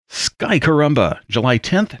Sky Caramba, July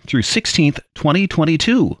 10th through 16th,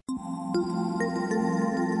 2022.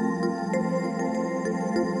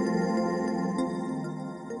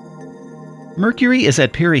 Mercury is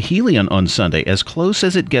at perihelion on Sunday, as close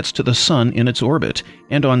as it gets to the Sun in its orbit,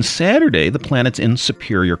 and on Saturday the planet's in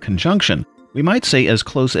superior conjunction. We might say as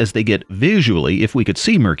close as they get visually if we could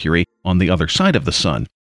see Mercury on the other side of the Sun.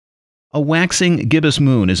 A waxing gibbous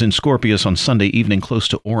moon is in Scorpius on Sunday evening close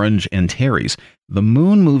to Orange Antares. The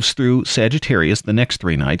moon moves through Sagittarius the next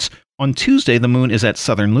 3 nights. On Tuesday, the moon is at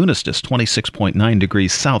southern Lunistus, 26.9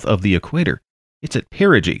 degrees south of the equator. It's at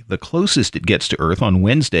perigee, the closest it gets to Earth, on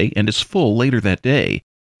Wednesday, and is full later that day.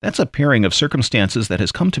 That's a pairing of circumstances that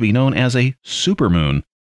has come to be known as a supermoon.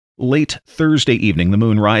 Late Thursday evening, the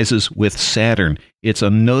moon rises with Saturn. It's a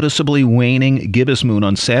noticeably waning gibbous moon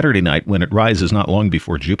on Saturday night when it rises not long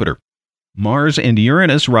before Jupiter. Mars and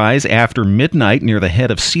Uranus rise after midnight near the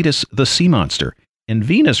head of Cetus the sea monster, and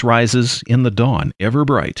Venus rises in the dawn, ever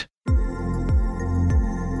bright.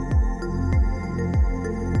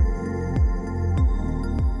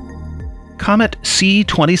 Comet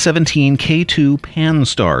C2017 K2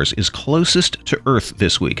 Pan-STARRS is closest to Earth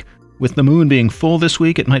this week. With the moon being full this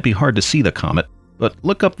week, it might be hard to see the comet, but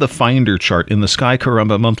look up the Finder chart in the Sky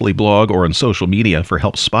Caramba monthly blog or on social media for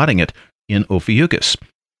help spotting it in Ophiuchus.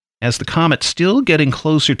 As the comet's still getting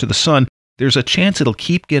closer to the Sun, there's a chance it'll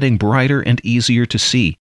keep getting brighter and easier to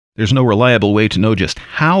see. There's no reliable way to know just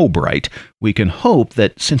how bright. We can hope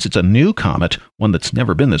that since it's a new comet, one that's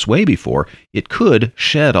never been this way before, it could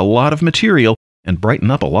shed a lot of material and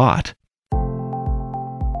brighten up a lot.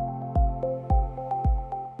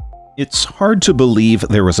 It's hard to believe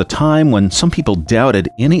there was a time when some people doubted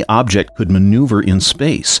any object could maneuver in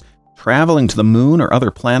space. Traveling to the moon or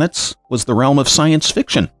other planets was the realm of science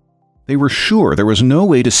fiction. They were sure there was no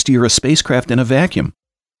way to steer a spacecraft in a vacuum.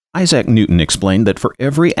 Isaac Newton explained that for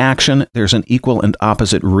every action, there's an equal and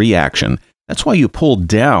opposite reaction. That's why you pull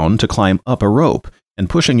down to climb up a rope, and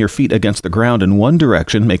pushing your feet against the ground in one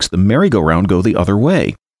direction makes the merry-go-round go the other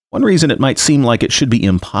way. One reason it might seem like it should be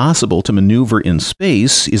impossible to maneuver in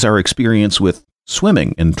space is our experience with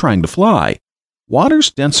swimming and trying to fly.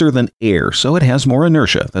 Water's denser than air, so it has more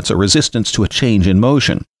inertia. That's a resistance to a change in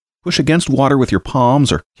motion. Push against water with your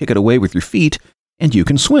palms or kick it away with your feet, and you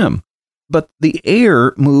can swim. But the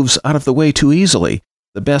air moves out of the way too easily.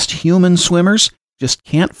 The best human swimmers just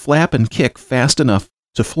can't flap and kick fast enough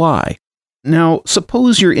to fly. Now,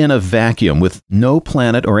 suppose you're in a vacuum with no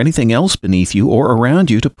planet or anything else beneath you or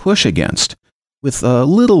around you to push against. With a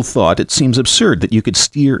little thought, it seems absurd that you could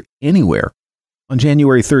steer anywhere. On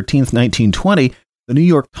January 13, 1920, the New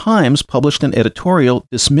York Times published an editorial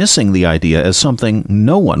dismissing the idea as something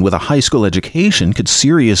no one with a high school education could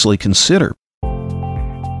seriously consider.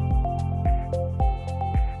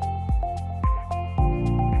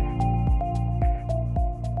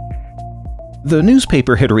 The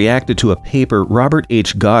newspaper had reacted to a paper Robert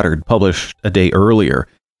H. Goddard published a day earlier.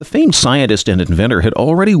 The famed scientist and inventor had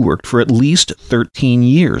already worked for at least 13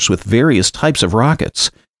 years with various types of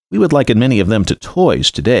rockets. We would liken many of them to toys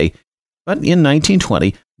today, but in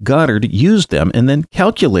 1920, Goddard used them and then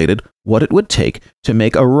calculated what it would take to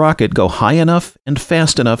make a rocket go high enough and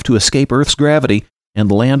fast enough to escape Earth's gravity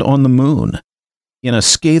and land on the moon. In a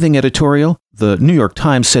scathing editorial, the New York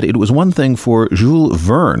Times said it was one thing for Jules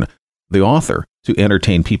Verne, the author, to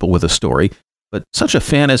entertain people with a story, but such a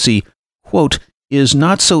fantasy, quote, is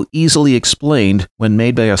not so easily explained when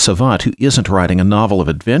made by a savant who isn't writing a novel of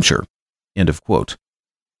adventure, end of quote.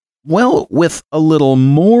 Well, with a little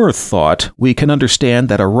more thought, we can understand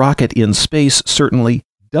that a rocket in space certainly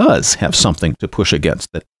does have something to push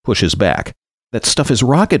against that pushes back. That stuff is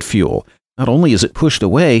rocket fuel. Not only is it pushed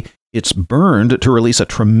away, it's burned to release a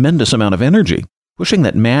tremendous amount of energy. Pushing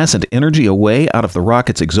that mass and energy away out of the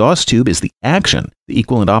rocket's exhaust tube is the action. The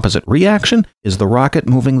equal and opposite reaction is the rocket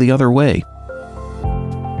moving the other way.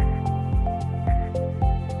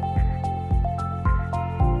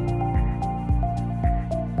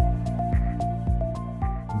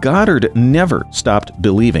 Goddard never stopped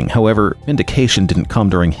believing. However, vindication didn't come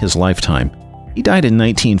during his lifetime. He died in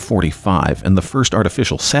 1945, and the first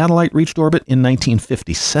artificial satellite reached orbit in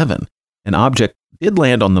 1957. An object did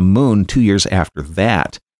land on the moon 2 years after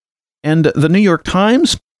that. And the New York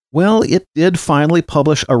Times? Well, it did finally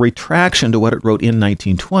publish a retraction to what it wrote in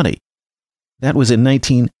 1920. That was in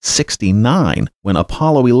 1969, when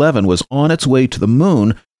Apollo 11 was on its way to the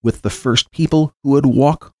moon with the first people who would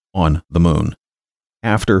walk on the moon.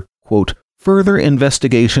 After, quote, further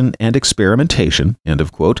investigation and experimentation, end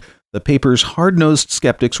of quote, the paper's hard-nosed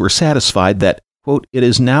skeptics were satisfied that, quote, it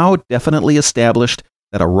is now definitely established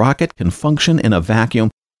that a rocket can function in a vacuum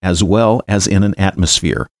as well as in an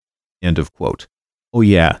atmosphere. End of quote. Oh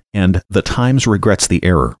yeah, and the Times regrets the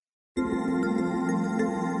error.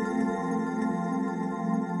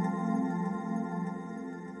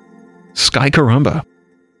 Sky Caramba.